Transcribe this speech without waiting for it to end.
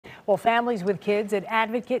Well, families with kids at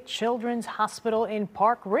Advocate Children's Hospital in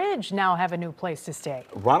Park Ridge now have a new place to stay.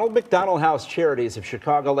 Ronald McDonald House Charities of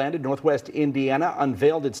Chicagoland in Northwest Indiana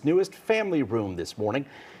unveiled its newest family room this morning.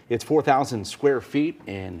 It's 4,000 square feet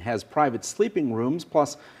and has private sleeping rooms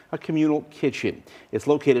plus a communal kitchen. It's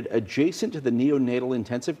located adjacent to the neonatal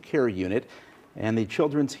intensive care unit and the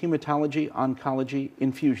Children's Hematology Oncology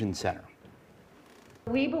Infusion Center.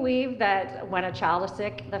 We believe that when a child is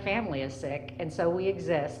sick, the family is sick, and so we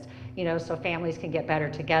exist, so families can get better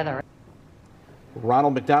together.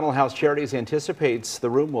 Ronald McDonald House Charities anticipates the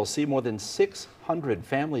room will see more than 600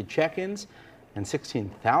 family check-ins and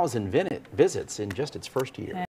 16,000 visits in just its first year.